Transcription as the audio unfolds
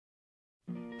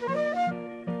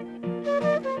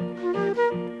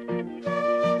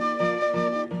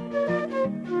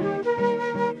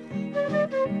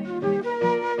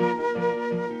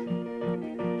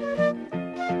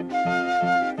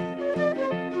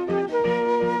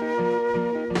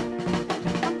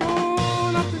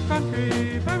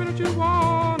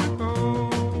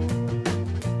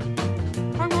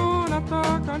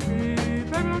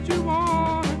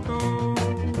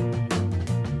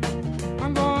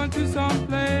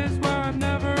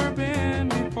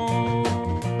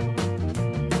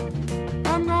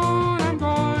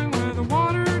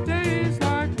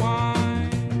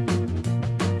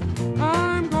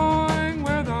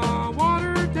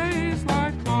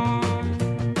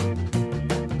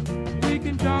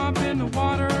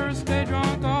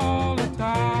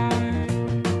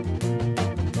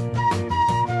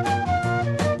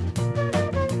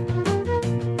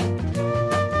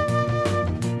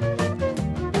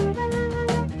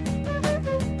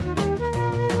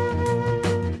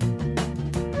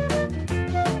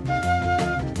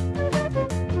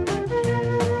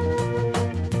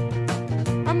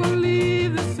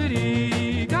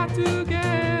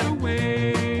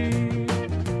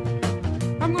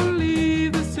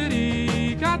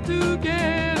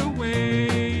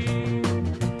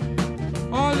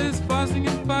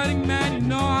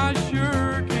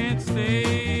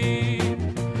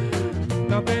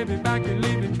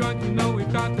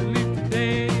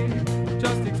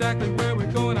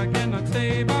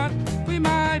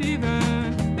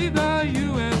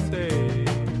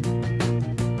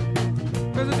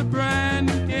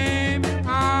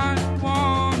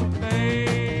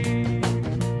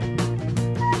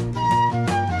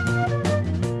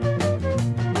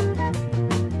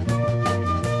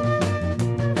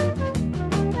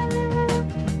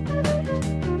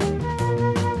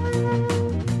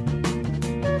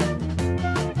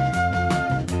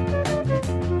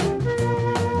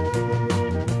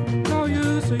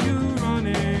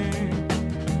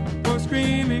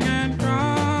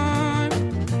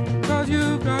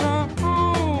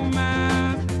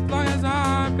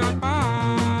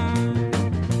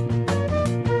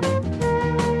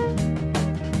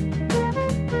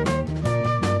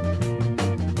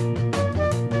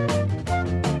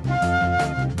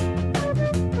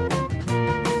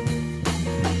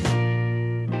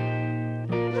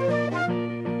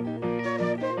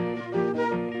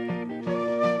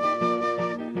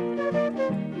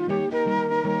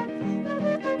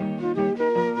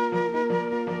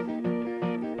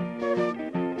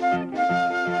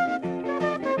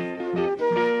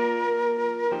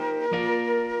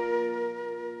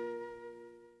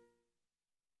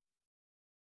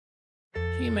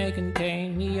may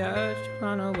contain the urge to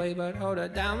run away, but hold her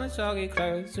down with soggy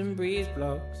clothes and breeze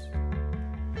blocks.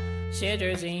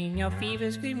 Citrazine, your fever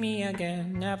scream me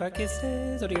again. Never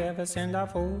kisses, or do you ever send a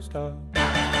full stop?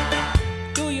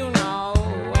 Do you know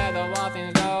where the wild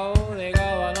things go? They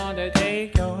go along to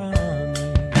take your honey.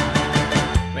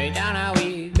 Way down how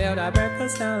we build our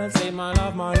breakfast down and say my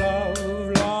love, love,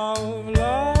 love.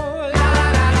 La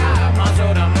la la,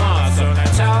 muscle to muscle,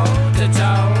 and toe to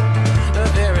toe. The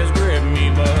fear has gripped me,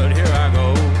 but here I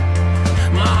go.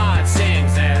 My heart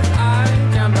sings as I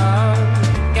jump up.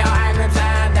 Your hand grips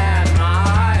hand as my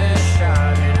heart is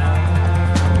shutting up.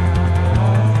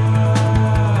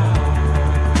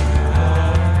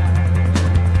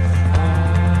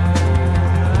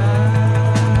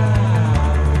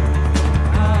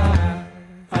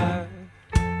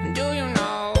 Do you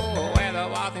know where the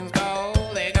wild things go?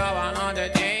 They go on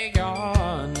undertake your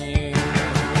honey.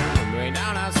 Bring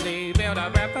down our sleep, build our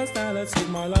breakfast, now let's eat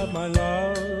my love,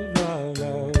 love,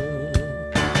 love.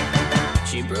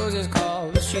 She bruises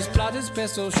calls, she splutters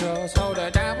pistol shots. Hold her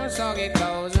down with soggy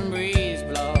clothes and breeze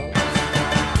blows.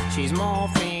 She's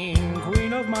morphine,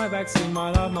 queen of my vaccine,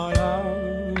 my love,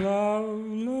 love, love.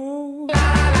 La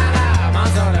la la,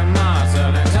 muscle to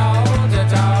muscle and toe to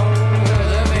toe.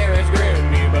 The fear has gripped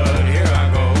me, but here I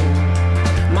go.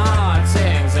 My heart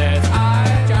sings as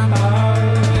I jump up.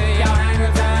 Your hand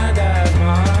grips hand as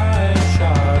my heart is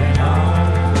shutting up.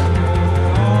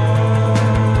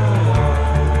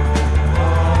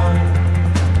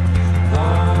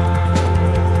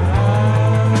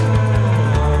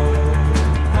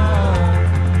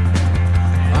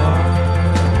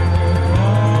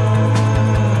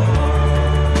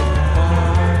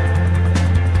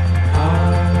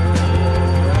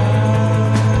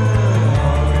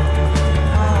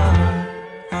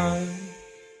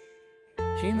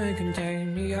 She may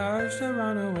contain the urge to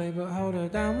run away, but hold her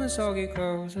down with soggy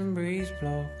clothes and breeze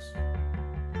blocks.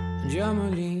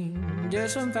 Germaline,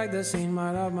 disinfect the scene, my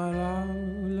love, love,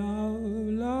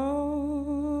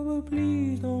 love. But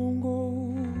please don't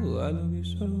go, I love you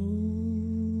so,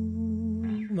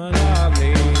 my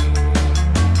lovely.